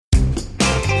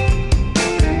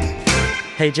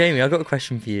Hey, Jamie, I've got a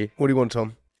question for you. What do you want,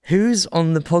 Tom? Who's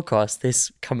on the podcast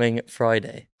this coming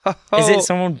Friday? Is it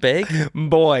someone big?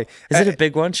 Boy. Is it a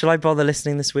big one? Shall I bother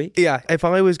listening this week? Yeah, if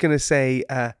I was going to say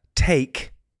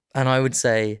take... And I would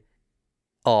say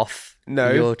off No.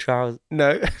 your trousers.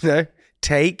 No.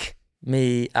 Take...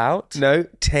 Me out? No,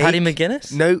 take... Paddy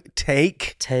McGuinness? No,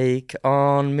 take... Take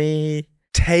on me.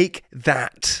 Take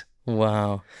that.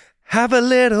 Wow. Have a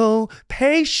little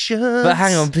patience. But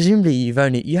hang on, presumably you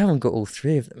haven't got all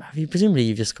three of them, have you? Presumably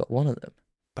you've just got one of them.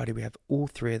 Buddy, we have all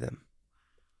three of them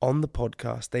on the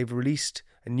podcast. They've released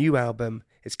a new album.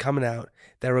 It's coming out.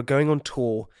 They're going on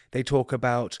tour. They talk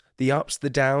about the ups, the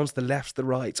downs, the lefts, the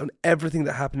rights, on everything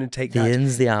that happened in Take That. The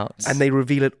ins, the outs. And they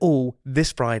reveal it all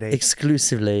this Friday.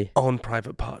 Exclusively. On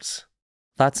Private Parts.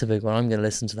 That's a big one. I'm going to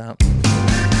listen to that.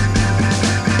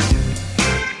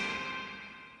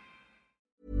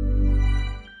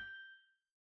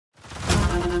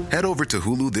 Head over to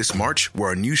Hulu this March, where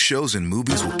our new shows and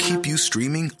movies will keep you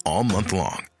streaming all month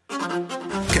long.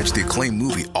 Catch the acclaimed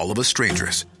movie All of Us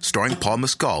Strangers, starring Paul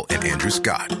Mescal and Andrew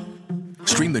Scott.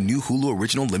 Stream the new Hulu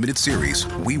original limited series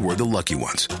We Were the Lucky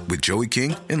Ones with Joey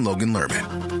King and Logan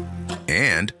Lerman.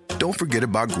 And don't forget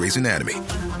about Grey's Anatomy.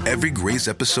 Every Grey's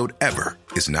episode ever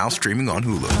is now streaming on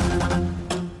Hulu.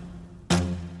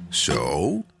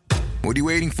 So, what are you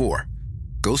waiting for?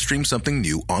 Go stream something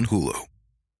new on Hulu.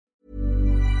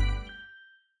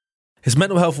 It's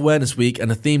Mental Health Awareness Week, and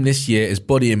the theme this year is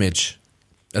body image.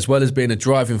 As well as being a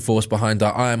driving force behind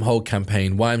our I Am Whole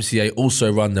campaign, YMCA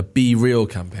also run the Be Real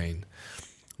campaign.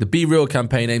 The Be Real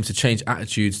campaign aims to change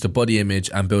attitudes to body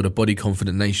image and build a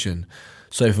body-confident nation.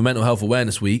 So for Mental Health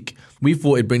Awareness Week, we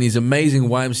thought we'd bring these amazing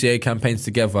YMCA campaigns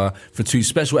together for 2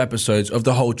 special episodes of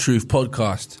the Whole Truth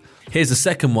podcast. Here's the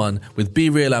second one with Be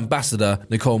Real ambassador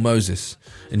Nicole Moses.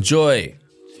 Enjoy!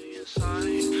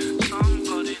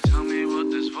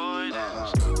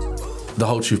 The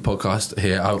Whole Truth podcast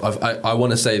here. I want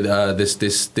to say that this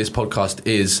podcast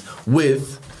is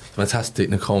with fantastic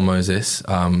Nicole Moses,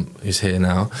 who's here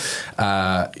now.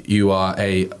 You are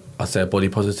a body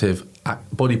positivity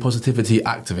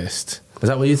activist. Is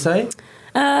that what you'd say?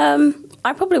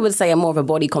 I probably would say I'm more of a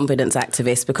body confidence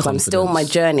activist because I'm still on my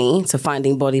journey to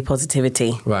finding body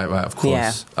positivity. Right, of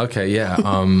course. Yeah. Okay, yeah.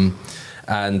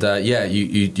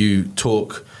 You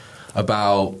talk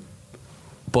about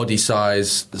body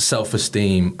size,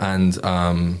 self-esteem, and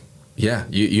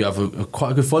you have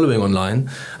quite a good following online,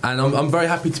 and I'm very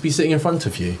happy to be sitting in front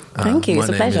of you. Thank you, it's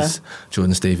a pleasure. My name is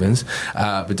Jordan Stevens.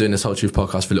 Been doing this Whole Truth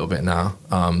podcast for a little bit now,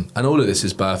 and all of this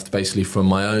is birthed basically from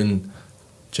my own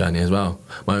journey as well,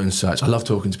 my own search. I love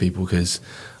talking to people because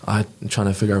I'm trying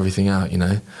to figure everything out, you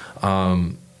know.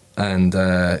 I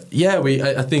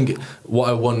think what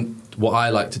I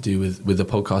like to do with the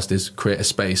podcast is create a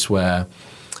space where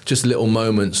just little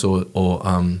moments or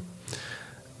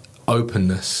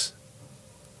openness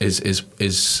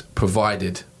is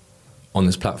provided on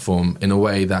this platform in a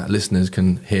way that listeners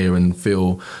can hear and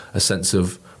feel a sense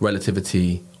of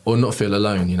relativity or not feel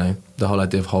alone, you know. The whole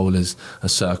idea of whole is a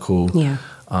circle. Yeah.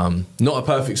 Not a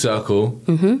perfect circle.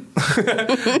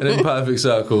 Mm-hmm. An imperfect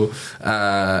circle.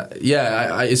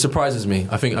 It surprises me.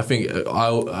 I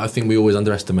think we always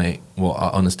underestimate what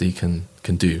our honesty can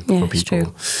do for people. It's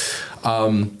true.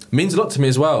 Means a lot to me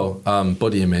as well.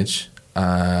 Body image.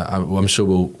 I'm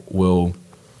sure we'll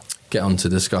get on to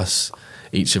discuss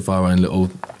each of our own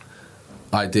little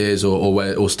ideas or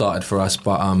where it all started for us.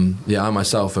 But I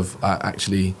myself have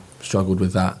actually struggled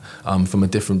with that from a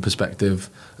different perspective.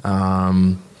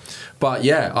 But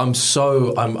yeah, I'm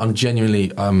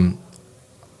genuinely, I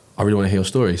really want to hear your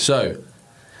story. So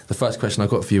the first question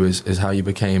I've got for you is how you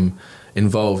became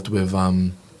involved with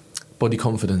body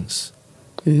confidence.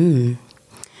 Mm.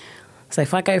 So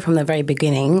if I go from the very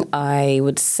beginning, I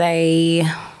would say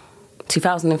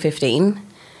 2015,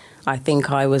 I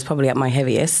think I was probably at my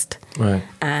heaviest. Right.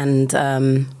 And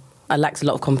I lacked a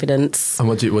lot of confidence. And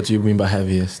what do you mean by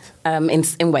heaviest?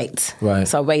 In weight. Right.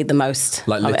 So I weighed the most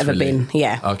like I've ever been.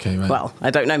 Yeah. Okay, right. Well, I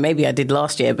don't know, maybe I did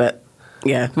last year, but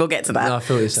yeah, we'll get to that. No, I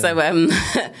feel what you're saying.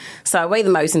 So I weighed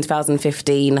the most in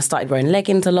 2015. I started wearing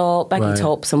leggings a lot, baggy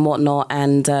tops and whatnot,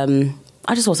 and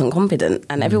I just wasn't confident,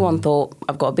 and everyone thought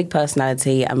I've got a big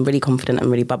personality, I'm really confident and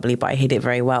really bubbly, but I hid it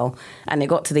very well. And it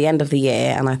got to the end of the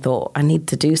year and I thought I need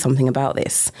to do something about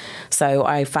this. So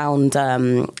I found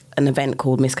an event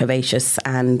called Miss Curvaceous,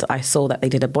 and I saw that they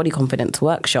did a body confidence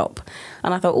workshop,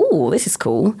 and I thought, oh, this is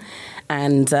cool.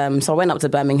 And so I went up to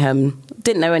Birmingham,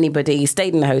 didn't know anybody,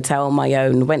 stayed in a hotel on my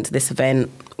own, went to this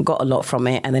event, got a lot from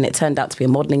it, and then it turned out to be a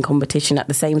modelling competition at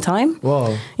the same time.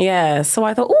 Wow. Yeah, so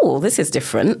I thought, oh, this is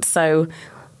different. So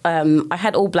I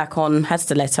had all black on, had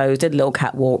stilettos, did a little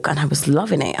catwalk, and I was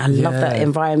loving it. I love that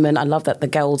environment. I love that the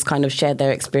girls kind of shared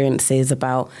their experiences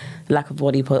about lack of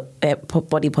body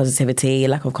positivity,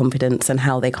 lack of confidence, and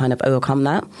how they kind of overcome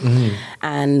that. Mm-hmm.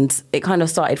 And it kind of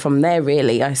started from there,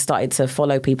 really. I started to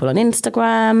follow people on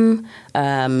Instagram,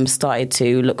 started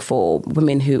to look for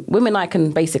women I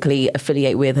can basically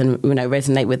affiliate with and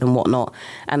resonate with and whatnot.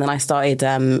 And then I started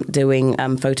doing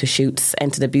photo shoots,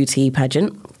 entered a beauty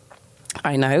pageant.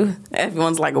 I know.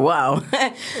 Everyone's like, wow.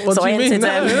 What do you mean?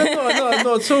 No,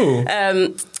 not at all.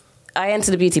 I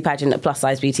entered a beauty pageant, a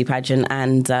plus-size beauty pageant,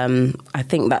 and I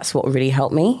think that's what really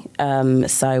helped me.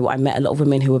 So I met a lot of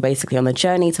women who were basically on the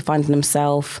journey to finding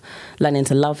themselves, learning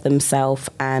to love themselves,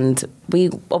 and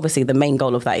obviously the main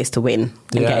goal of that is to win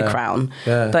and get a crown.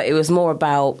 Yeah. But it was more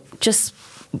about just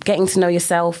getting to know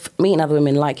yourself, meeting other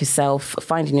women like yourself,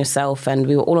 finding yourself, and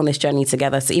we were all on this journey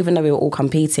together. So even though we were all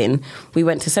competing, we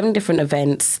went to so many different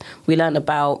events. We learned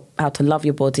about how to love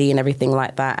your body and everything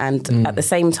like that. And at the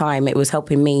same time, it was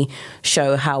helping me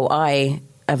show how I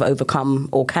have overcome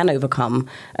or can overcome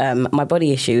my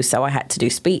body issues. So I had to do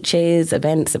speeches,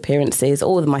 events, appearances,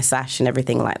 all of my sash and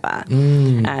everything like that.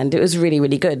 And it was really,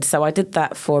 really good. So I did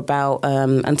that for about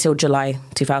until July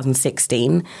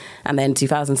 2016. And then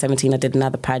 2017, I did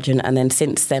another pageant. And then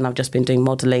since then, I've just been doing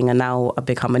modelling, and now I've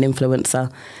become an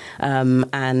influencer.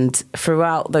 And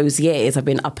throughout those years, I've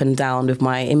been up and down with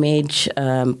my image,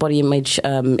 body image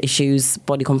issues,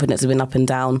 body confidence has been up and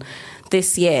down.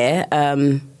 This year,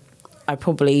 I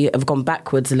probably have gone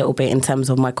backwards a little bit in terms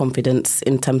of my confidence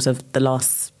in terms of the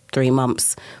last 3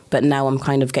 months. But now I'm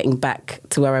kind of getting back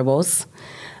to where I was.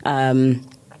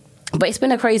 But it's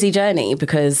been a crazy journey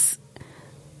because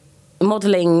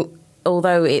modelling,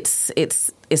 although it's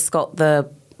got the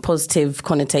positive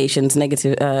connotations,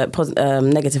 negative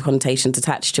connotations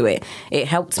attached to it, it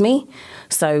helped me.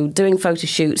 So doing photo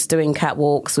shoots, doing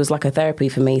catwalks was like a therapy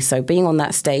for me. So being on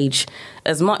that stage,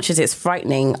 as much as it's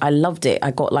frightening, I loved it.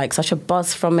 I got like such a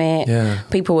buzz from it. Yeah.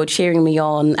 People were cheering me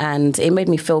on, and it made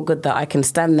me feel good that I can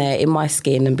stand there in my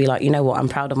skin and be like, you know what, I'm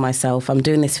proud of myself. I'm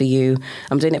doing this for you.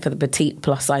 I'm doing it for the petite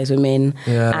plus size women.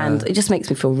 Yeah. And it just makes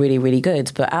me feel really, really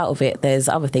good. But out of it, there's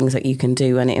other things that you can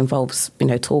do, and it involves,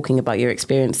 talking about your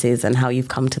experiences and how you've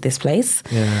come to this place.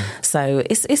 Yeah. So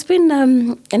it's been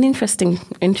an interesting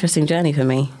journey for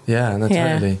me. Yeah, no,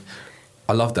 totally.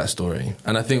 I love that story,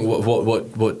 and I think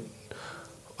what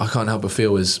I can't help but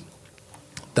feel is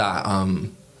that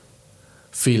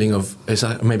feeling of it's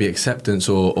like maybe acceptance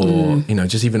or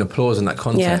just even applause in that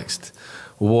context.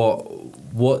 Yeah.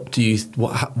 What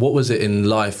was it in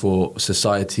life or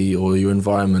society or your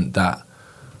environment that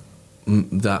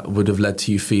would have led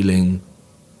to you feeling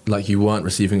like you weren't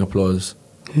receiving applause?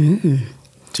 Do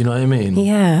you know what I mean?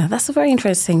 Yeah, that's a very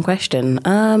interesting question.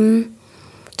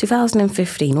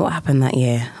 2015, what happened that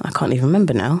year? I can't even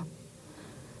remember now.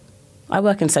 I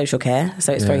work in social care,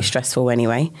 so it's very stressful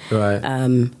anyway. Right.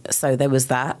 So there was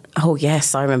that. Oh,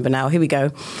 yes, I remember now. Here we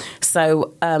go.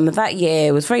 So that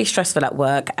year was very stressful at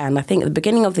work, and I think at the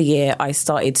beginning of the year, I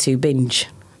started to binge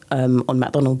on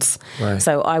McDonald's. Right.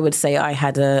 So I would say I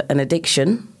had an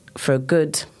addiction for a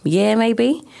good year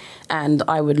maybe, and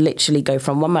I would literally go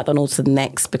from one McDonald's to the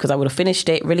next because I would have finished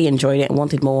it, really enjoyed it, and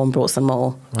wanted more and brought some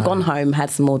more. Right. Gone home, had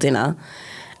some more dinner,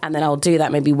 and then I'll do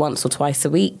that maybe once or twice a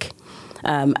week.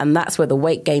 And that's where the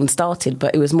weight gain started,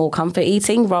 but it was more comfort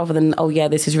eating rather than, oh yeah,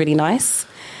 this is really nice.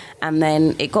 And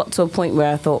then it got to a point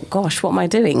where I thought, gosh, what am I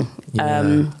doing?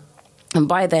 Yeah. And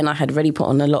by then I had already put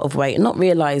on a lot of weight and not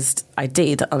realised I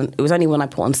did. It was only when I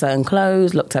put on certain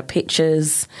clothes, looked at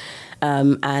pictures.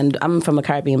 And I'm from a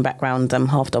Caribbean background. I'm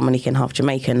half Dominican, half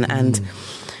Jamaican. And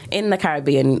in the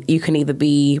Caribbean, you can either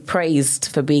be praised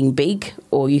for being big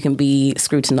or you can be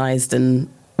scrutinised and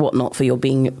whatnot for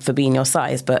being your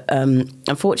size. But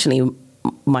unfortunately,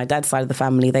 my dad's side of the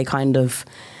family, they kind of,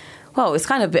 well, it's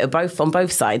kind of a bit of both on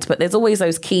both sides, but there's always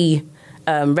those key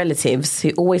relatives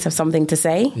who always have something to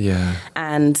say. Yeah.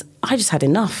 And I just had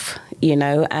enough,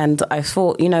 and I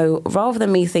thought, rather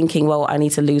than me thinking, well, I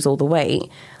need to lose all the weight,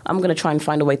 I'm going to try and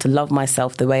find a way to love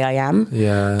myself the way I am.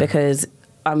 Yeah. Because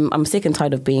I'm sick and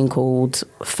tired of being called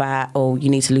fat, or you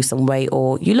need to lose some weight,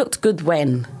 or you looked good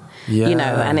when. Yeah.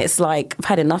 And it's like, I've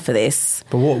had enough of this.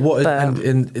 But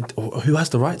who has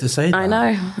the right to say that?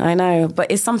 I know.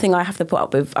 But it's something I have to put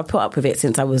up with. I put up with it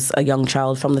since I was a young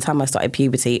child, from the time I started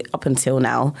puberty up until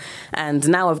now. And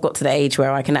now I've got to the age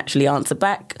where I can actually answer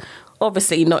back.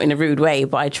 obviously not in a rude way,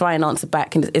 but I try and answer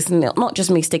back. And it's not just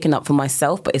me sticking up for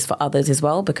myself, but it's for others as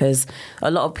well, because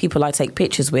a lot of people I take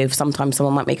pictures with, sometimes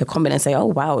someone might make a comment and say, oh,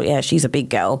 wow, yeah, she's a big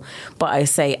girl. But I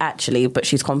say, actually, but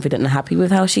she's confident and happy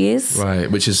with how she is. Right,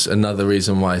 which is another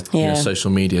reason why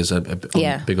social media is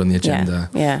big on the agenda.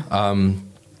 Yeah.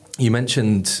 You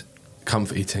mentioned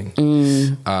comfort eating.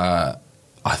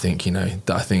 I think,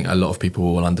 I think a lot of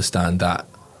people will understand that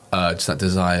urge, that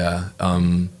desire.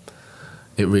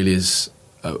 It really is,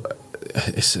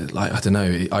 it's like, I don't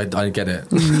know, I get it.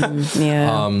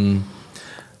 Yeah. And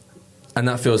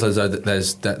that feels as though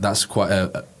that's quite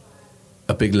a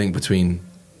big link between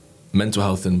mental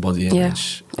health and body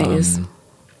image. Yeah, it is.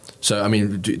 So, I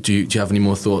mean, do you have any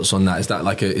more thoughts on that? Is that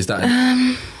like is for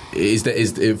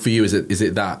you, is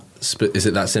it that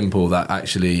simple that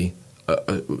actually,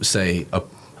 say,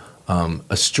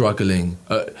 a struggling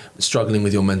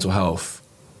with your mental health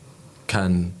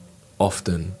can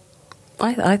often?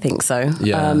 I think so.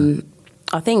 Yeah.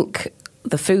 I think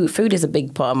the food is a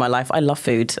big part of my life. I love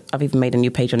food. I've even made a new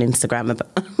page on Instagram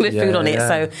with food on it.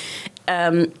 So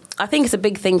I think it's a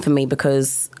big thing for me,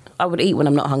 because I would eat when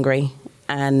I'm not hungry.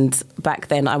 And back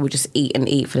then I would just eat and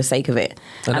eat for the sake of it.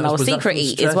 And I would secret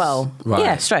eat as well. Right.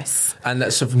 Yeah, stress. And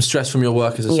that's from stress from your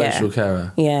work as a social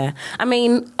carer? Yeah. I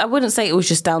mean, I wouldn't say it was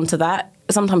just down to that.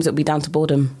 Sometimes it would be down to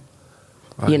boredom.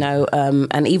 Right.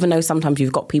 And even though sometimes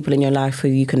you've got people in your life who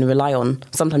you can rely on,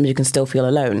 sometimes you can still feel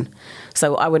alone.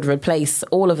 So I would replace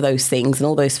all of those things and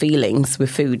all those feelings with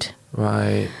food.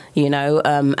 Right.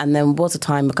 And there was a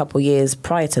time a couple of years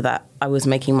prior to that, I was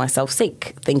making myself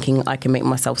sick, thinking I can make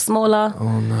myself smaller.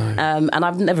 Oh, no. And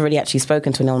I've never really actually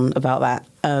spoken to anyone about that.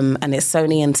 And it's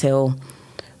only until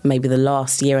maybe the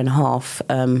last year and a half.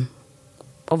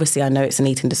 Obviously, I know it's an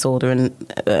eating disorder and,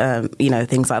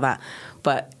 things like that.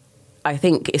 But I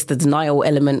think it's the denial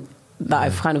element that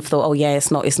I've kind of thought, oh yeah, it's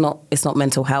not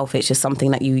mental health. It's just something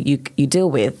that you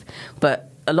deal with. But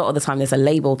a lot of the time there's a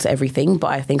label to everything.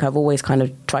 But I think I've always kind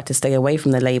of tried to stay away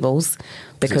from the labels,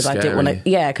 because I didn't want to.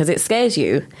 Yeah, because it scares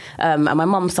you. And my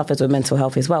mum suffers with mental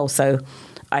health as well. So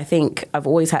I think I've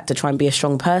always had to try and be a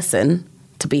strong person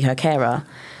to be her carer.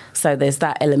 So there's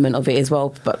that element of it as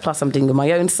well. But plus I'm doing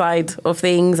my own side of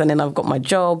things, and then I've got my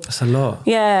job. That's a lot.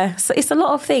 Yeah, so it's a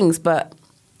lot of things, but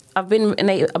I've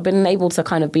been able to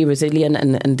kind of be resilient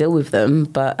and deal with them,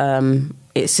 but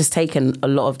it's just taken a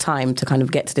lot of time to kind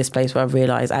of get to this place where I've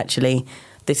realised, actually,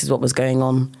 this is what was going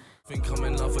on. I think I'm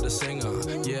in love with a singer,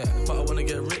 yeah, but I want to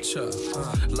get richer.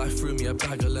 Life threw me a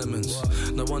bag of lemons,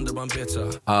 no wonder I'm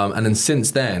bitter. And then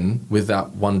since then, with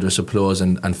that wondrous applause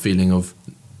and feeling of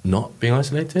not being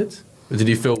isolated, did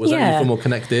you feel, was that you feel more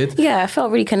connected? Yeah, I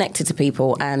felt really connected to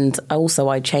people, and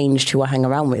I changed who I hang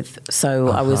around with. So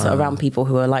I was around people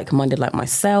who are like-minded like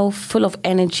myself, full of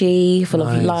energy, full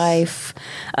of life,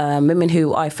 women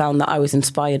who I found that I was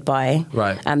inspired by.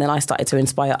 Right. And then I started to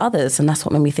inspire others, and that's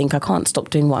what made me think I can't stop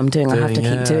doing what I'm doing. I have to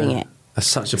keep doing it. That's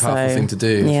such a powerful thing to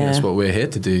do. I think that's what we're here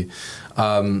to do.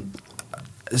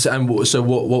 So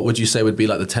what would you say would be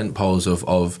like the tent poles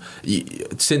of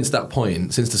since that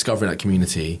point, since discovering that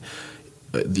community?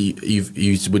 Would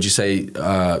you say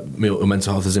your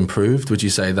mental health has improved? Would you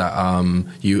say that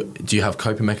do you have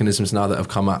coping mechanisms now that have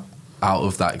come out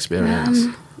of that experience?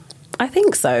 I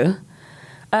think so.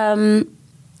 I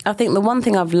think the one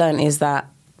thing I've learned is that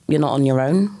you're not on your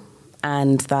own,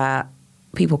 and that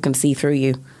people can see through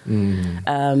you.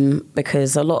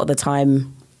 Because a lot of the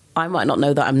time I might not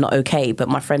know that I'm not okay, but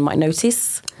my friend might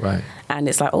notice. Right. And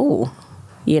it's like,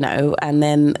 and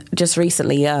then just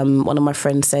recently one of my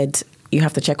friends said, you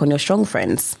have to check on your strong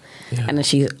friends. Yeah. And then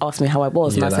she asked me how I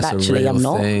was, and I said, actually, I'm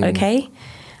not okay.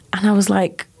 And I was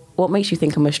like, what makes you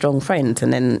think I'm a strong friend?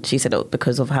 And then she said,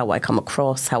 because of how I come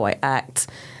across, how I act.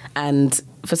 And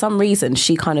for some reason,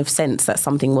 she kind of sensed that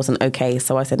something wasn't okay.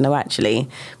 So I said, no, actually,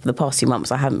 for the past few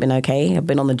months, I haven't been okay. I've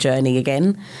been on the journey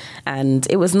again. And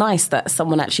it was nice that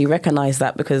someone actually recognised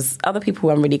that, because other people who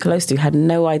I'm really close to have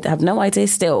no idea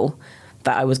still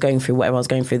that I was going through whatever I was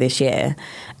going through this year.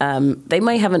 They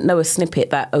may haven't know a snippet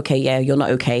that, okay, yeah, you're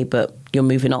not okay, but you're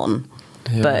moving on.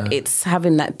 Yeah. But it's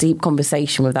having that deep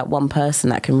conversation with that one person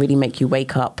that can really make you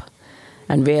wake up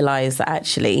and realise that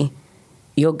actually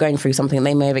you're going through something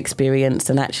they may have experienced,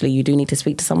 and actually you do need to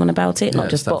speak to someone about it, not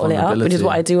just bottle it up, which is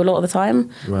what I do a lot of the time,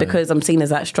 because I'm seen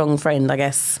as that strong friend, I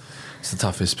guess. It's the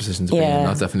toughest position to be in.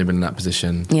 I've definitely been in that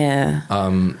position. Yeah.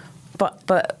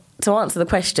 But to answer the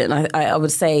question, I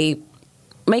would say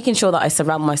making sure that I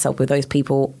surround myself with those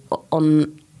people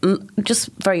on just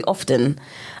very often.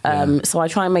 So I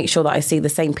try and make sure that I see the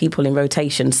same people in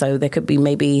rotation. So there could be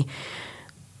maybe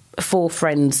 4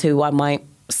 friends who I might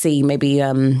see maybe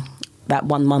that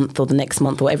 1 month or the next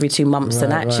month or every 2 months.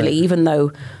 And actually, even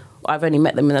though I've only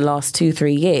met them in the last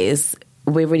 2-3 years,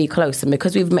 we're really close. And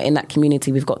because we've met in that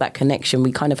community, we've got that connection,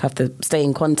 we kind of have to stay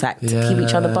in contact to keep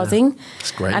each other buzzing.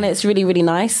 It's great. And it's really, really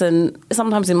nice. And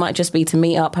sometimes it might just be to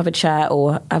meet up, have a chat,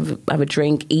 or have a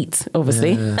drink, eat,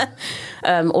 obviously.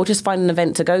 Or just find an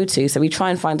event to go to. So we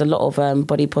try and find a lot of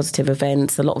body positive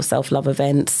events, a lot of self-love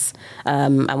events.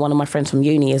 And one of my friends from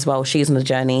uni as well, she's on the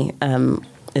journey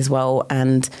as well.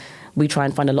 And we try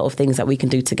and find a lot of things that we can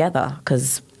do together,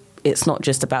 because it's not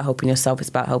just about helping yourself, it's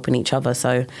about helping each other.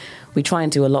 So we try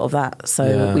and do a lot of that.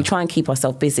 So we try and keep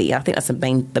ourselves busy. I think that's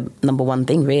the number one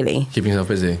thing, really. Keeping yourself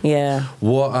busy. Yeah.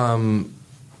 What,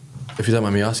 if you don't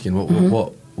mind me asking,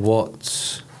 what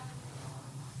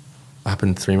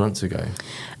happened 3 months ago?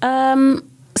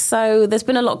 So there's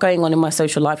been a lot going on in my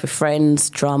social life with friends,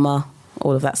 drama,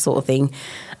 all of that sort of thing.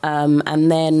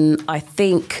 And then I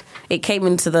think it came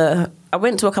into I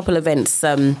went to a couple of events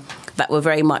that were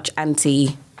very much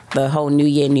anti the whole New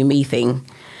Year, New Me thing.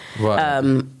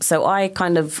 Right. So I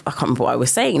can't remember what I was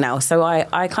saying now. So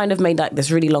I kind of made like this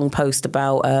really long post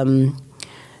about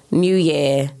New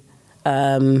Year,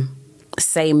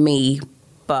 same me,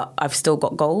 but I've still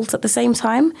got goals at the same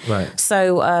time. Right.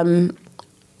 So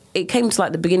it came to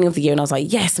like the beginning of the year and I was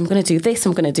like, yes, I'm going to do this,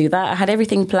 I'm going to do that. I had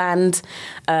everything planned.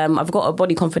 I've got a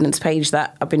body confidence page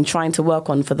that I've been trying to work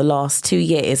on for the last 2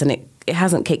 years, and it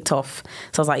hasn't kicked off.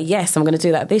 So I was like, yes, I'm going to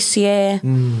do that this year.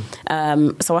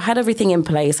 So I had everything in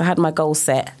place. I had my goal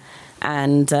set.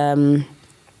 And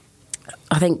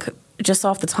I think just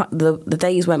after the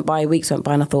days went by, weeks went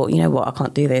by, and I thought, you know what, I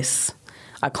can't do this.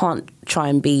 I can't try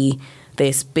and be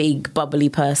this big bubbly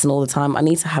person all the time. I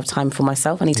need to have time for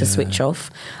myself. I need to switch off.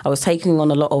 I was taking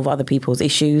on a lot of other people's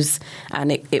issues,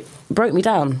 and it broke me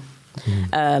down.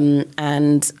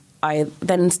 And I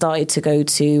then started to go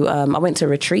to, I went to a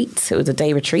retreat. It was a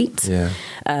day retreat. Yeah.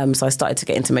 So I started to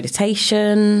get into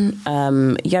meditation,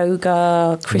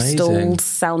 yoga, crystals, Amazing.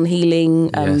 sound healing,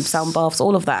 Yes. sound baths,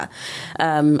 all of that.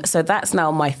 So that's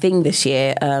now my thing this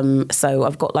year. So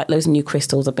I've got like loads of new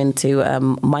crystals. I've been to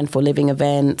mindful living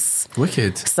events.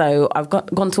 Wicked. So I've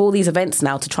gone to all these events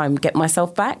now to try and get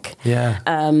myself back. Yeah.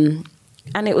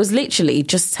 And it was literally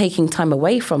just taking time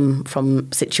away from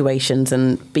situations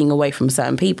and being away from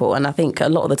certain people. And I think a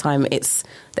lot of the time it's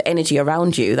the energy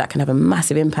around you that can have a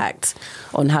massive impact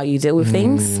on how you deal with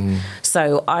things.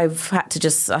 So I've had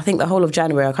to I think the whole of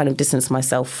January I kind of distanced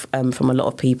myself from a lot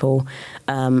of people.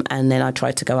 And then I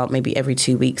tried to go out maybe every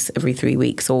 2 weeks, every 3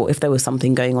 weeks, or if there was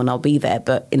something going on, I'll be there.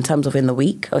 But in terms of in the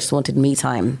week, I just wanted me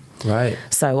time. Right.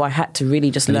 So I had to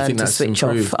really just learn to switch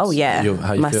off. Oh, yeah,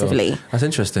 how you massively. Feel. That's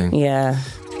interesting. Yeah.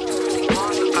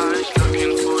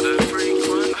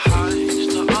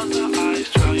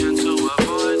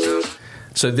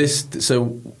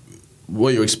 So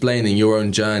what you're explaining, your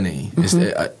own journey, is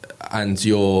and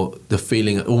the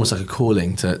feeling, almost like a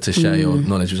calling to share your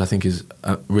knowledge, which I think is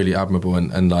really admirable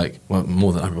and like, well,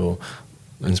 more than admirable,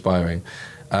 inspiring.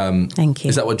 Thank you.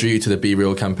 Is that what drew you to the Be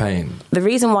Real campaign? The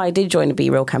reason why I did join the Be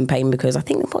Real campaign, because I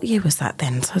think, what year was that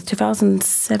then? So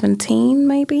 2017,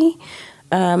 maybe?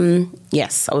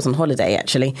 Yes, I was on holiday,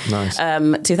 actually. Nice.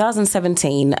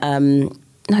 2017, no,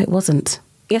 it wasn't.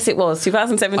 Yes, it was,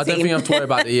 2017. I don't think you have to worry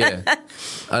about the year.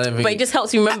 But it just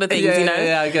helps you remember things, you know?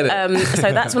 Yeah, I get it.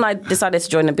 So that's when I decided to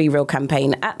join the Be Real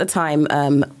campaign. At the time,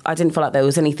 I didn't feel like there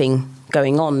was anything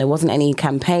going on. There wasn't any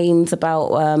campaigns about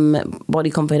body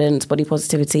confidence, body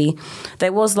positivity.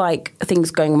 There was like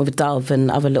things going on with Dove and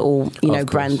other little,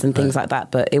 brands and things like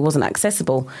that, but it wasn't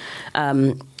accessible.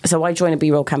 So I joined a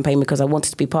Be Real campaign because I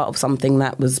wanted to be part of something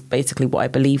that was basically what I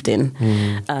believed in.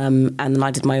 And then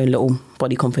I did my own little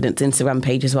body confidence Instagram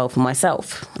page as well for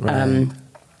myself. Right.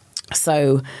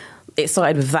 So it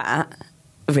started with that,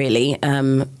 really.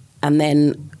 And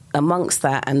then amongst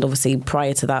that, and obviously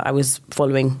prior to that, I was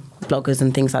following bloggers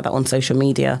and things like that on social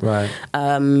media. Right.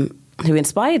 Who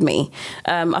inspired me.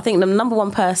 I think the number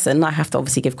one person I have to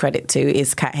obviously give credit to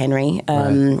is Kat Henry.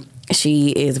 Right. She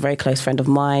is a very close friend of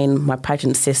mine, my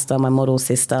pageant sister, my model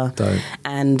sister. Dope.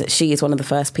 And she is one of the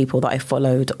first people that I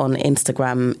followed on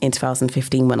Instagram in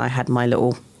 2015 when I had my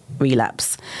little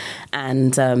relapse.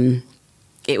 And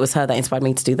it was her that inspired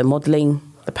me to do the modelling,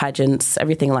 the pageants,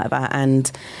 everything like that.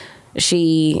 And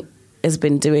she has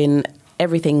been doing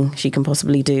everything she can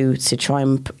possibly do to try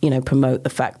and, promote the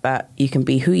fact that you can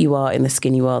be who you are in the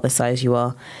skin you are, the size you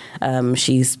are.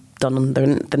 She's done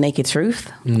the Naked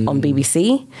Truth on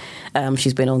BBC.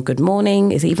 She's been on Good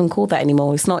Morning. Is it even called that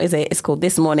anymore? It's not, is it? It's called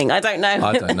This Morning. I don't know.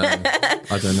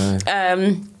 I don't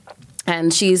know.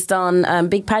 And she's done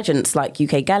big pageants like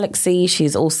UK Galaxy.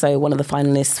 She's also one of the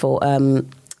finalists for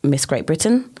Miss Great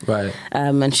Britain. Right.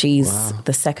 And she's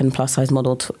the second plus size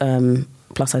model,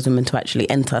 plus size woman to actually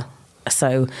enter.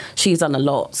 So she's done a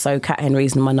lot. So Kat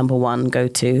Henry's my number one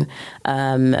go-to.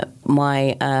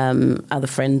 My other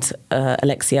friend,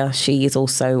 Alexia, she is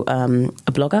also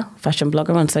a blogger, fashion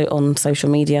blogger on social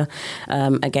media.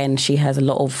 Again, she has a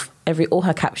lot of all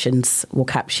her captions will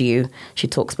capture you. She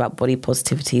talks about body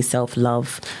positivity,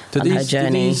 self-love, and her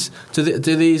journey.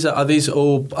 Are these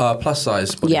all plus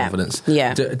size body confidence?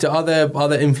 Yeah. Are there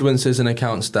influencers and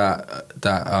accounts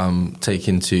that take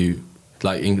into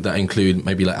that include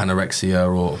maybe like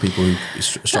anorexia or people who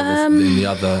struggle in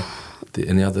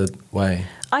the other way?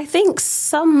 I think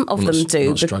some of them do.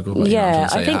 Not struggle, but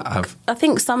I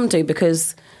think some do,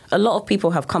 because a lot of people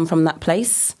have come from that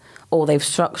place, or they've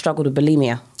struggled with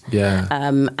bulimia. Yeah.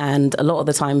 And a lot of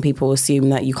the time people assume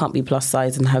that you can't be plus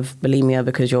size and have bulimia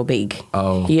because you're big.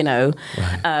 Oh. You know.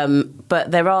 Right.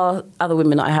 But there are other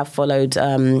women that I have followed,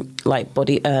 like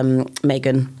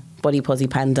Megan, Body Posy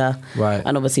Panda, right,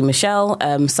 and obviously Michelle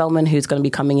Solman, who's going to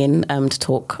be coming in to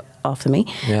talk after me.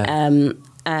 Yeah.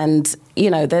 And, you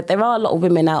know, there are a lot of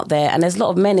women out there, and there's a lot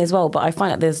of men as well, but I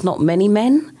find that there's not many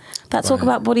men that talk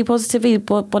about body positivity,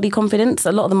 body confidence.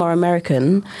 A lot of them are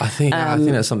American. I think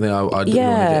that's something I'd want to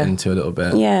get into a little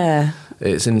bit. Yeah.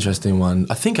 It's an interesting one.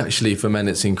 I think actually for men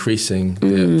it's increasing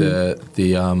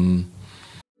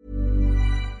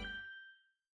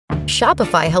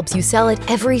Shopify helps you sell at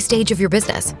every stage of your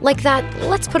business. Like that,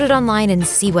 let's put it online and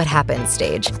see what happens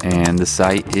stage. And the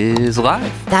site is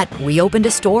live. That we opened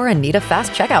a store and need a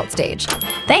fast checkout stage.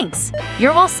 Thanks.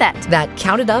 You're all set. That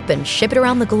count it up and ship it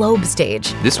around the globe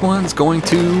stage. This one's going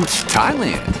to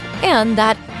Thailand. And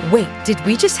that, wait, did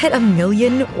we just hit 1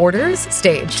 million orders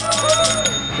stage?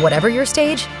 Whatever your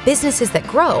stage, businesses that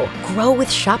grow with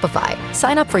Shopify.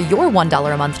 Sign up for your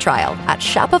 $1 a month trial at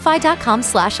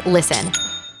shopify.com/listen.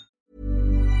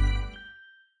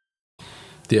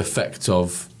 The effect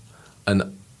of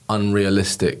an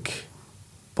unrealistic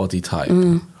body type.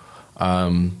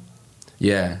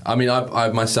 Yeah, I mean,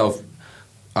 I myself,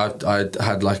 I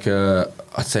had like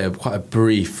I'd say quite a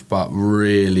brief but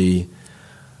really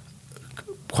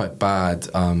quite bad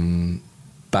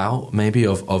bout maybe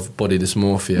of body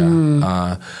dysmorphia,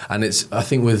 and I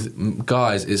think with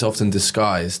guys it's often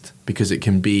disguised because it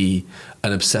can be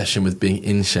an obsession with being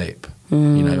in shape. You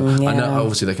know, I know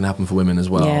obviously that can happen for women as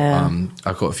well. Yeah.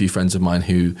 I've got a few friends of mine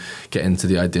who get into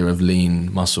the idea of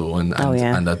lean muscle and are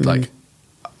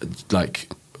like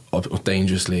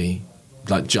dangerously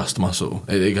like just muscle.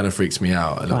 It kind of freaks me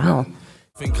out a little bit.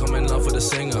 Think I'm in love with a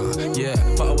singer, yeah,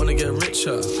 but I want to get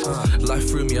richer. Life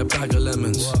threw me a bag of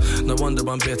lemons, no wonder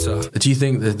I'm bitter. Do you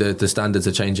think that the standards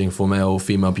are changing for male,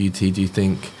 female beauty? Do you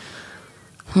think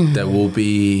there will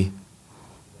be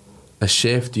a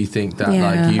shift? Do you think that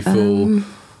like you feel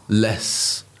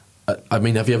less? I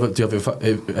mean, have you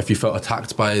felt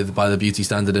attacked by the beauty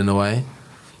standard in a way?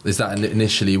 Is that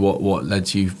initially what led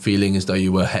to you feeling as though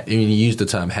you were? I mean, you used the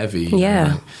term heavy.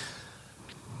 Yeah.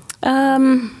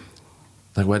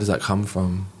 Like, where does that come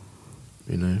from?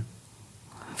 You know.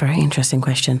 Very interesting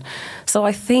question. So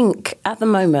I think at the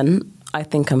moment,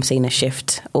 I'm seeing a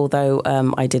shift. Although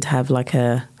I did have like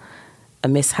a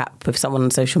mishap with someone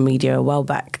on social media a while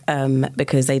back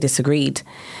because they disagreed.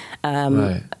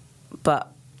 Right. But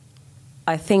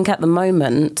I think at the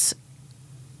moment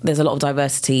there's a lot of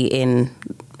diversity in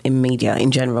media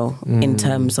in general, in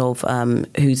terms of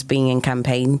who's being in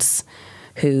campaigns,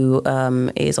 who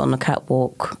is on a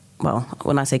catwalk. Well,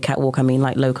 when I say catwalk, I mean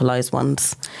like localized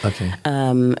ones. Okay.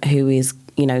 Who is,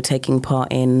 you know, taking part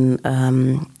in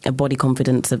a body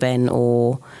confidence event,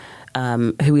 or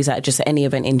who is at just any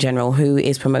event in general, who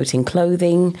is promoting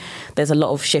clothing. There's a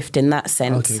lot of shift in that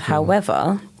sense. Okay, cool.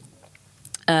 However,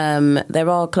 there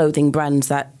are clothing brands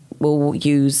that will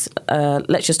use,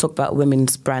 let's just talk about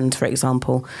women's brands, for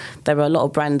example. There are a lot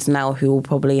of brands now who will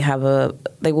probably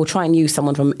they will try and use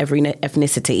someone from every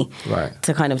ethnicity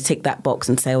to kind of tick that box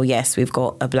and say, oh yes, we've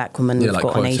got a black woman, we've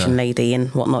got an Asian lady and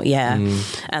whatnot,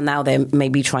 And now they're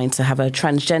maybe trying to have a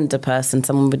transgender person,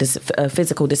 someone with a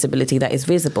physical disability that is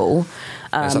visible,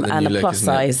 and a plus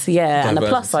size, and a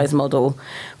plus size model.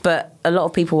 But a lot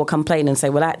of people will complain and say,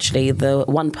 well, actually, the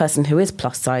one person who is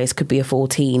plus size could be a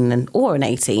 14 or an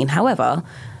 18. However,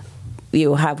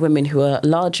 you'll have women who are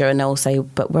larger and they'll say,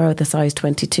 but where are the size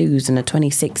 22s and the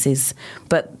 26s?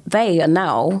 But they are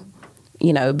now,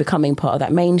 you know, becoming part of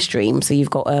that mainstream. So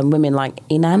you've got women like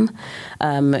Inam,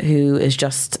 who has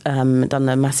just done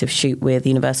a massive shoot with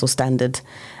Universal Standard,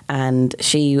 and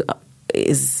she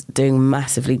is doing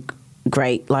massively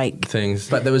great like things.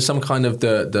 But there was some kind of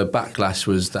the backlash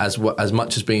was as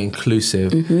much as being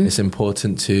inclusive, it's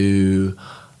important to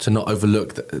to not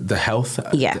overlook the health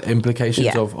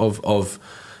implications of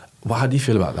well, how do you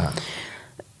feel about that?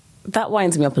 That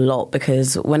winds me up a lot,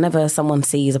 because whenever someone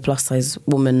sees a plus size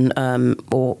woman,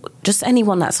 or just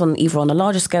anyone that's either on a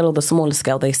larger scale or the smaller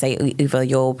scale, they say either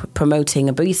you're promoting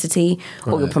obesity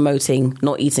or you're promoting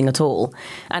not eating at all.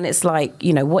 And it's like,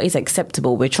 what is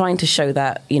acceptable? We're trying to show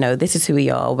that, this is who we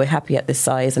are. We're happy at this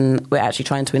size, and we're actually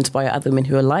trying to inspire other women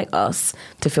who are like us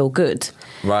to feel good.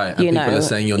 Right. And people are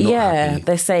saying you're not happy. Yeah,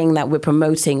 they're saying that we're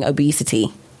promoting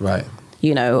obesity. Right.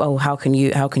 How can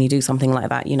you do something like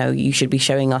that? You should be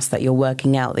showing us that you're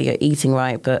working out, that you're eating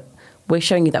right, but we're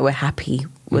showing you that we're happy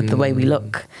with the way we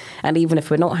look. And even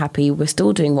if we're not happy, we're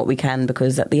still doing what we can,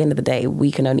 because at the end of the day,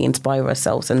 we can only inspire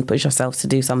ourselves and push ourselves to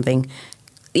do something.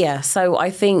 Yeah, so I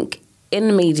think in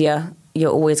the media,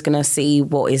 you're always going to see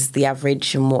what is the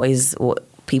average and what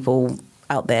people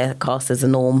out there cast as a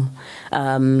norm.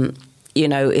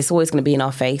 It's always going to be in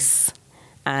our face.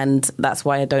 And that's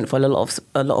why I don't follow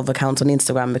a lot of accounts on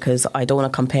Instagram, because I don't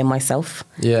want to compare myself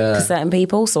to certain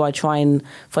people. So I try and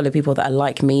follow people that are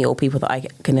like me, or people that I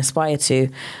can aspire to,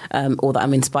 or that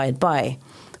I'm inspired by.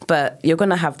 But you're going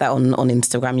to have that on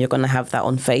Instagram. You're going to have that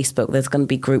on Facebook. There's going to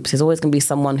be groups. There's always going to be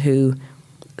someone who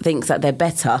thinks that they're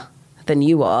better than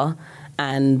you are.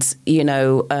 And,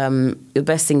 the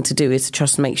best thing to do is to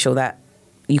just make sure that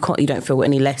you don't feel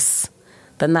any less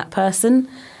than that person.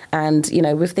 And,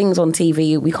 with things on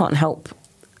TV, we can't help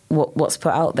what's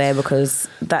put out there, because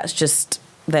that's just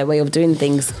their way of doing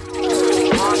things.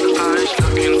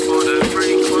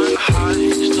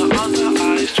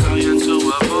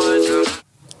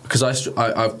 Because I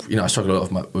struggle a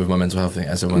lot with my mental health thing,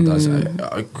 as everyone does.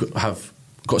 I have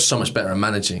got so much better at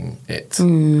managing it,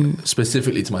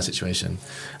 specifically to my situation.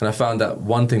 And I found that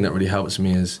one thing that really helps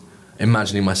me is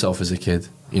imagining myself as a kid,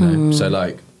 So,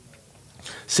 like,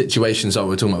 situations that we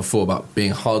were talking about before, about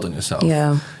being hard on yourself.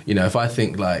 Yeah. If I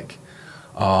think like,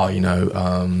 I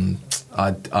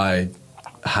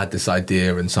had this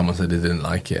idea and someone said they didn't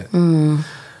like it. And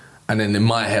then in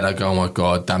my head I go, oh my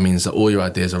God, that means that all your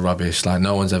ideas are rubbish. Like,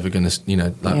 no one's ever going to,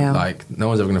 like no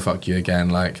one's ever going to fuck you again.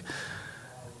 Like,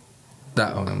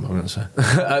 that, I'm going to say.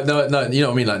 No, you know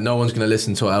what I mean? Like, no one's going to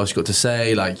listen to what else you got to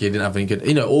say. Like, you didn't have any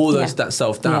good, all those, that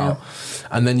self-doubt. Yeah.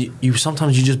 And then you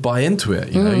sometimes you just buy into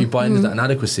it, you buy into that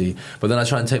inadequacy. But then I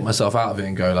try and take myself out of it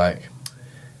and go like,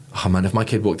 oh man, if my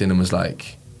kid walked in and was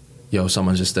like, yo,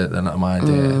 someone's just said that my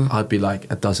idea, I'd be like,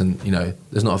 it doesn't,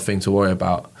 there's not a thing to worry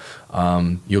about.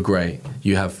 You're great.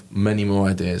 You have many more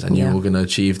ideas and you're going to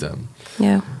achieve them.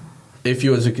 Yeah. If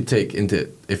you were to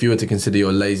consider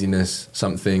your laziness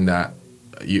something that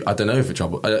I don't know if it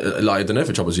troubles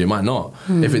you, it might not.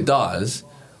 If it does,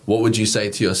 what would you say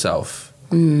to yourself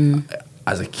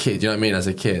as a kid? You know what I mean? As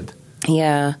a kid.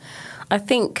 Yeah. I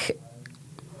think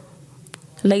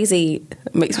lazy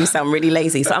makes me sound really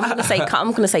lazy. So I'm going to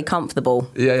say comfortable.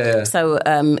 Yeah. So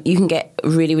you can get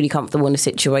really, really comfortable in a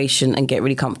situation and get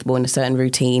really comfortable in a certain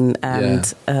routine, and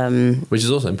which is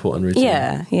also important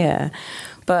routine. Yeah.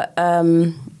 But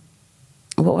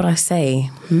what would I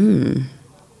say?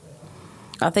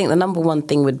 I think the number one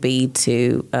thing would be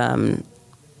to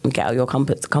get out of your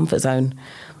comfort zone,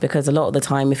 because a lot of the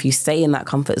time, if you stay in that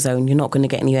comfort zone, you're not going to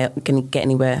get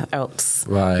anywhere else.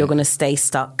 Right. You're going to stay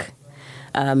stuck,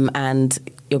 and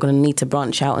you're going to need to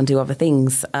branch out and do other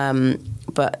things.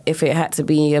 But if it had to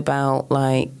be about,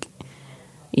 like,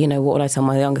 what would I tell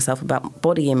my younger self about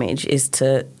body image, is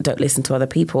to don't listen to other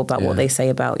people about what they say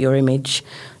about your image.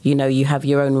 You have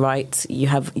your own right, you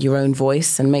have your own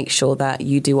voice, and make sure that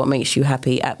you do what makes you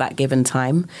happy at that given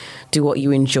time. Do what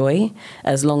you enjoy.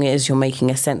 As long as you're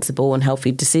making a sensible and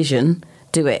healthy decision,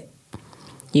 do it.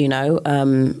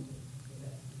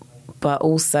 But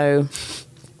also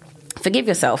forgive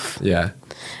yourself. Yeah.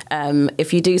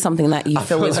 If you do something that you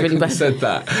feel is really bad. I said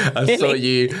that. I feel like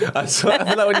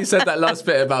when you said that last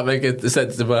bit about making a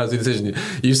sensible healthy decision,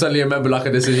 you suddenly remember like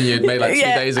a decision you'd made like 2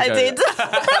 days ago. I did.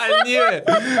 I knew it.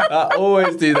 I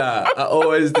always do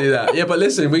that. Yeah, but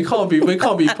listen, we can't be.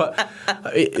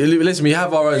 Listen, we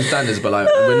have our own standards, but like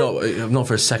we're not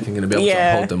for a second going to be able to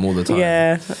uphold them all the time.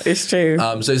 Yeah, it's true.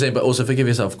 So you're saying, but also forgive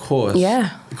yourself, of course.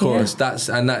 Yeah, of course. Yeah.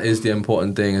 That is the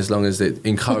important thing, as long as it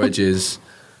encourages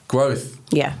growth.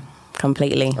 Yeah,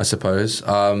 completely. I suppose.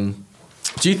 Do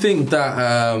you think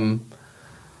that...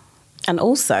 and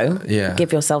also,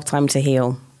 give yourself time to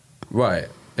heal. Right.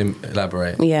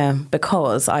 Elaborate. Yeah,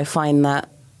 because I find that...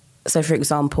 So, for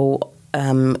example,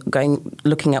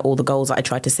 looking at all the goals that I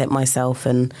tried to set myself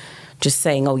and just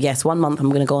saying, oh, yes, 1 month I'm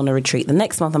going to go on a retreat. The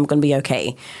next month I'm going to be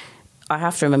okay. I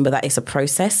have to remember that it's a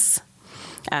process.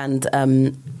 And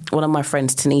one of my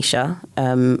friends, Tanisha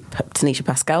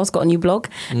Pascal's got a new blog.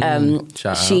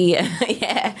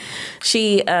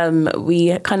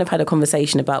 We kind of had a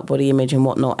conversation about body image and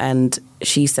whatnot, and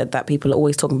she said that people are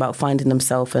always talking about finding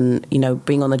themselves and, you know,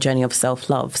 being on the journey of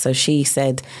self-love. So she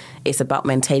said it's about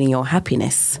maintaining your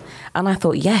happiness. And I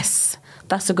thought, yes,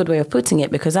 that's a good way of putting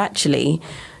it, because actually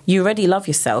you already love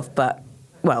yourself, but,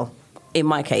 well, in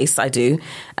my case, I do.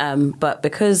 But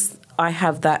because I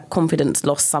have that confidence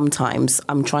loss sometimes,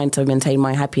 I'm trying to maintain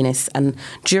my happiness. And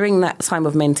during that time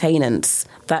of maintenance,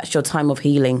 that's your time of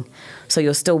healing. So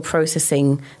you're still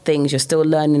processing things, you're still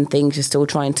learning things, you're still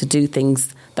trying to do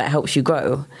things that helps you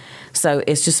grow. So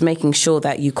it's just making sure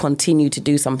that you continue to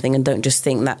do something and don't just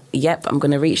think that, yep, I'm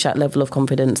going to reach that level of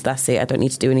confidence, that's it, I don't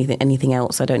need to do anything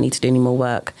else, I don't need to do any more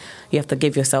work. You have to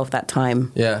give yourself that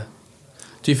time. Yeah.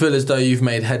 Do you feel as though you've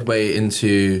made headway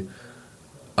into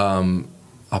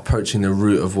approaching the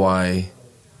root of why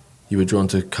you were drawn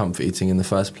to comfort eating in the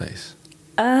first place?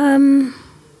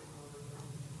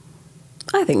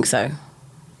 I think so.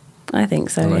 On like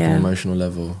an emotional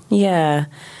level. Yeah.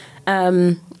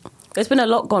 There's been a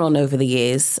lot gone on over the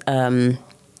years.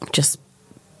 Just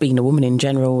being a woman in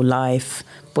general, life,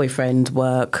 boyfriend,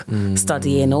 work,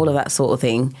 studying, all of that sort of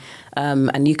thing.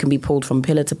 And you can be pulled from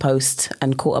pillar to post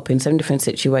and caught up in so many different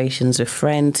situations with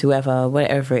friends, whoever,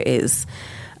 whatever it is.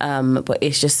 But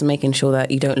it's just making sure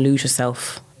that you don't lose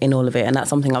yourself in all of it. And that's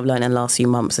something I've learned in the last few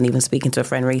months, and even speaking to a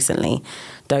friend recently.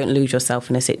 Don't lose yourself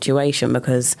in a situation,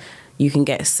 because you can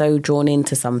get so drawn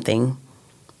into something,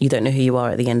 you don't know who you are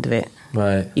at the end of it.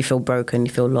 Right. You feel broken,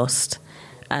 you feel lost.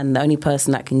 And the only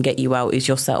person that can get you out is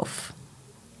yourself.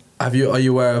 Are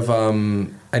you aware of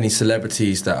any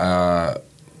celebrities that are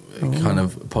kind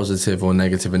of positive or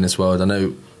negative in this world? I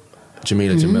know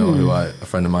Jamila Jamil, a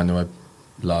friend of mine who I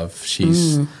love,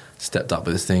 she's stepped up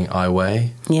with this thing, I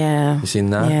Weigh. Yeah. You seen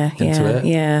that? Into it?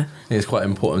 Yeah. I think it's quite an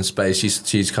important space.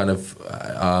 She's kind of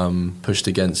pushed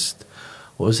against,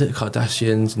 what was it,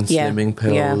 Kardashians and slimming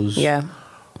pills. Yeah.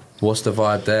 What's the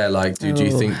vibe there? Like, do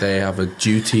you think they have a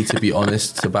duty to be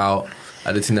honest about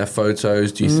editing their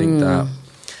photos? Do you think that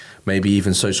maybe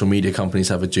even social media companies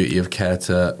have a duty of care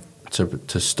to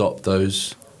stop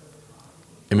those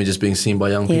images being seen by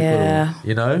young people? Yeah.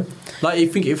 You know? Like,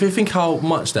 if you think how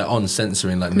much they're on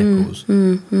censoring, like, nipples,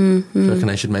 do you reckon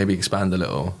they should maybe expand a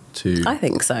little to... I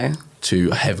think so. ...to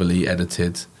heavily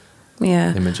edited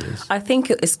images? I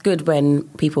think it's good when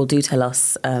people do tell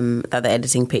us that they're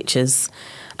editing pictures.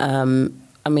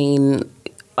 I mean,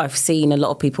 I've seen a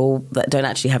lot of people that don't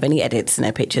actually have any edits in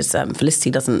their pictures. Felicity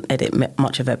doesn't edit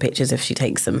much of her pictures if she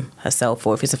takes them herself,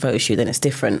 or if it's a photo shoot, then it's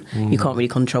different. You can't really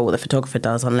control what the photographer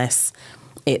does unless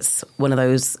it's one of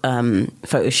those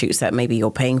photo shoots that maybe you're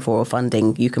paying for or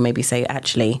funding. You can maybe say,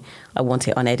 actually, I want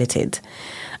it unedited.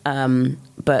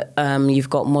 But you've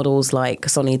got models like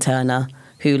Sonny Turner,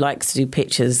 who likes to do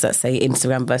pictures that say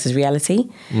Instagram versus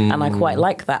reality. And I quite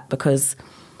like that, because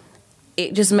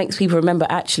it just makes people remember,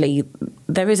 actually,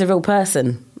 there is a real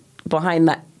person behind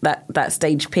that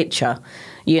stage picture,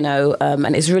 you know,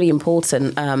 and it's really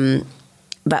important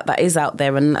that is out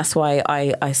there. And that's why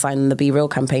I signed the Be Real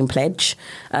campaign pledge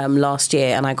last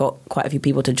year, and I got quite a few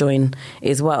people to join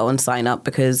as well and sign up,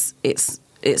 because it's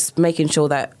making sure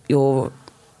that you're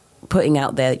putting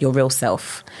out there your real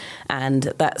self. And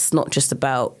that's not just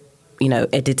about, you know,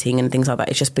 editing and things like that.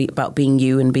 It's just about being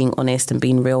you and being honest and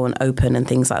being real and open and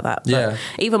things like that. But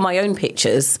even my own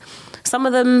pictures, some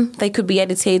of them, they could be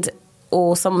edited,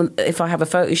 or some, if I have a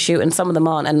photo shoot, and some of them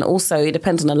aren't. And also it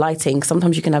depends on the lighting.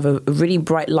 Sometimes you can have a really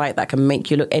bright light that can make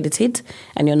you look edited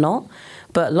and you're not.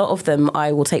 But a lot of them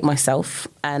I will take myself,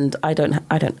 and I don't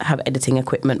have editing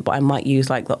equipment, but I might use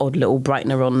like the odd little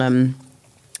brightener on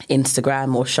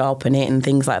Instagram or sharpen it and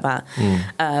things like that.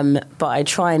 But I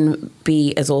try and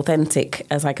be as authentic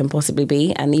as I can possibly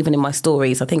be. And even in my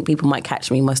stories, I think people might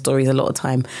catch me in my stories a lot of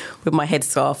time with my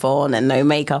headscarf on and no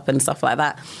makeup and stuff like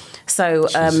that. So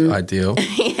ideal.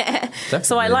 Yeah. Definitely.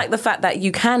 So I like the fact that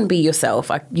you can be yourself.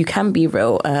 You can be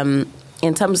real.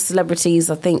 In terms of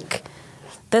celebrities, I think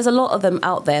there's a lot of them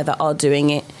out there that are doing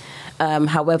it.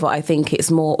 However, I think it's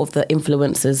more of the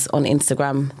influencers on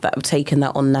Instagram that have taken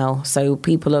that on now. So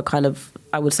people are kind of,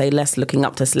 I would say, less looking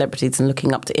up to celebrities and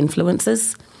looking up to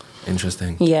influencers.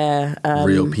 Interesting. Yeah.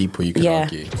 Real people, you could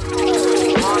argue.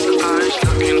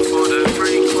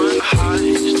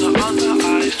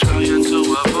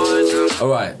 All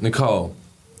right, Nicole.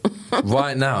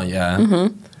 Right now,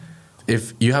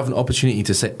 if you have an opportunity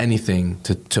to say anything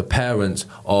to parents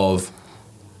of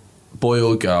boy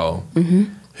or girl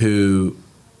who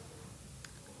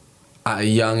at a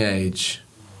young age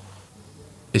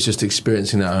is just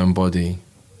experiencing their own body,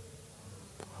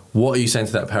 what are you saying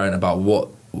to that parent about what?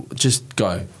 Just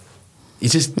go. You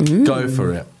just go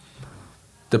for it.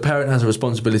 The parent has a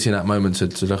responsibility in that moment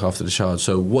to look after the child.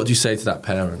 So what do you say to that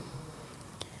parent?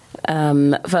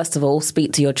 First of all,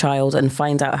 speak to your child and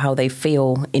find out how they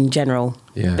feel in general.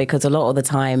 Yeah. Because a lot of the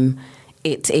time,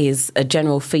 it is a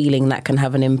general feeling that can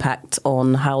have an impact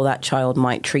on how that child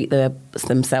might treat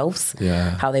themselves,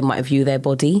 how they might view their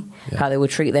body, how they would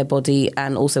treat their body,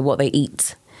 and also what they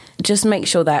eat. Just make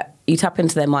sure that you tap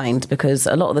into their mind, because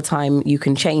a lot of the time you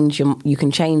can change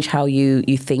how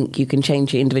you think, you can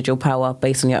change your individual power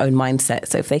based on your own mindset.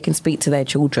 So if they can speak to their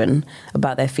children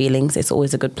about their feelings, it's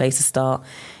always a good place to start.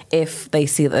 If they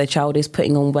see that their child is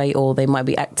putting on weight, or they might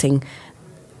be acting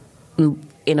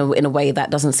in a way that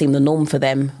doesn't seem the norm for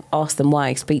them, ask them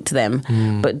why, speak to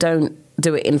them, but don't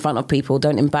do it in front of people.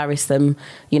 Don't embarrass them.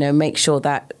 Make sure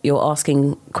that you're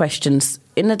asking questions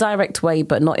in a direct way,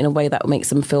 but not in a way that makes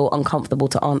them feel uncomfortable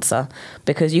to answer.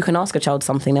 Because you can ask a child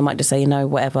something, they might just say,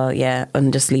 whatever,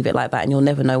 and just leave it like that, and you'll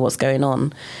never know what's going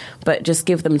on. But just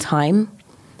give them time.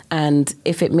 And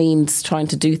if it means trying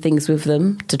to do things with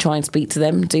them, to try and speak to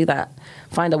them, do that.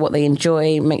 Find out what they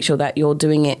enjoy. Make sure that you're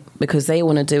doing it because they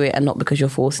want to do it and not because you're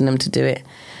forcing them to do it.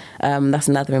 That's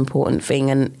another important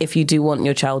thing. And if you do want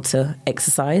your child to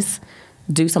exercise,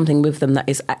 do something with them that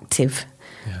is active.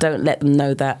 Yeah. Don't let them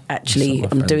know that actually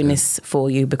I'm doing this for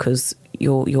you because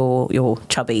you're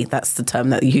chubby. That's the term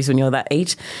that you use when you're that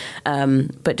age.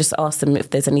 But just ask them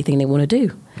if there's anything they want to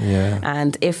do. Yeah.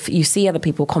 And if you see other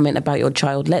people comment about your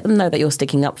child, let them know that you're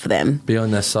sticking up for them. Be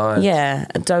on their side. Yeah.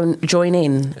 Don't join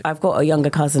in. I've got a younger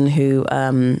cousin who,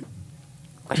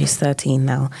 she's 13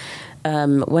 now.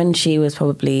 When she was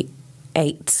probably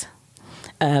 8,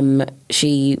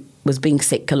 she was being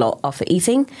sick a lot after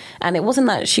eating. And it wasn't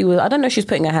that she was, I don't know if she was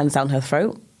putting her hands down her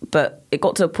throat, but it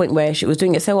got to a point where she was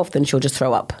doing it so often she'll just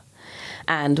throw up.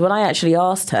 And when I actually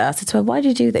asked her, I said to her, why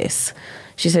did you do this?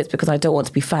 She said, it's because I don't want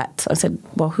to be fat. I said,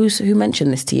 well, who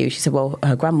mentioned this to you? She said, well,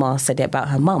 her grandma said it about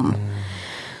her mum.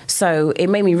 So it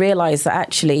made me realise that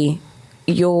actually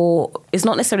it's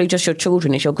not necessarily just your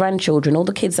children, it's your grandchildren, all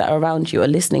the kids that are around you are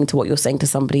listening to what you're saying to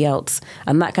somebody else,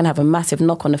 and that can have a massive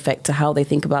knock-on effect to how they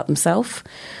think about themselves.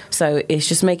 So it's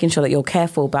just making sure that you're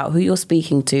careful about who you're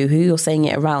speaking to, who you're saying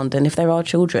it around, and if there are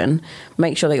children,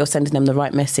 make sure that you're sending them the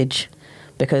right message,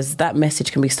 because that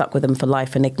message can be stuck with them for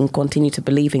life, and they can continue to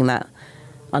believing that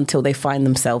until they find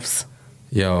themselves.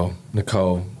 Yo,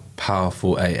 Nicole,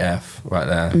 powerful AF right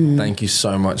there. Thank you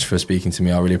so much for speaking to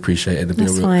me. I really appreciate it.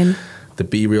 That's fine. The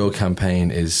Be Real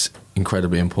campaign is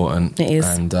incredibly important. It is.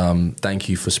 And thank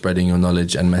you for spreading your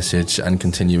knowledge and message and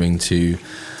continuing to,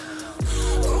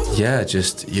 you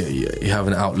have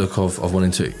an outlook of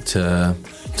wanting to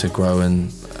grow,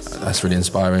 and that's really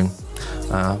inspiring.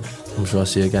 I'm sure I'll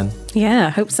see you again. Yeah, I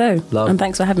hope so. Love. And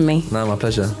thanks for having me. No, my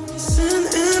pleasure.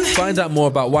 Find out more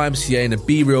about YMCA and the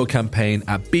Be Real campaign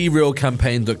at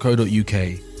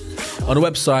berealcampaign.co.uk. On the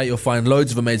website, you'll find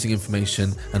loads of amazing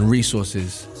information and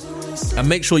resources. And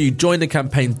make sure you join the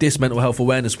campaign this Mental Health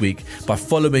Awareness Week by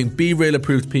following Be Real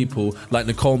approved people like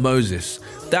Nicole Moses.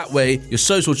 That way, your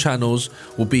social channels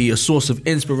will be a source of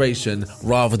inspiration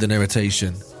rather than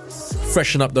irritation.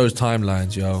 Freshen up those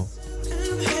timelines, yo.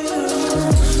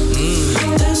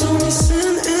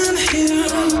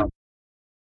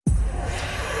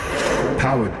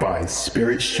 Powered by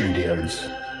Spirit Studios.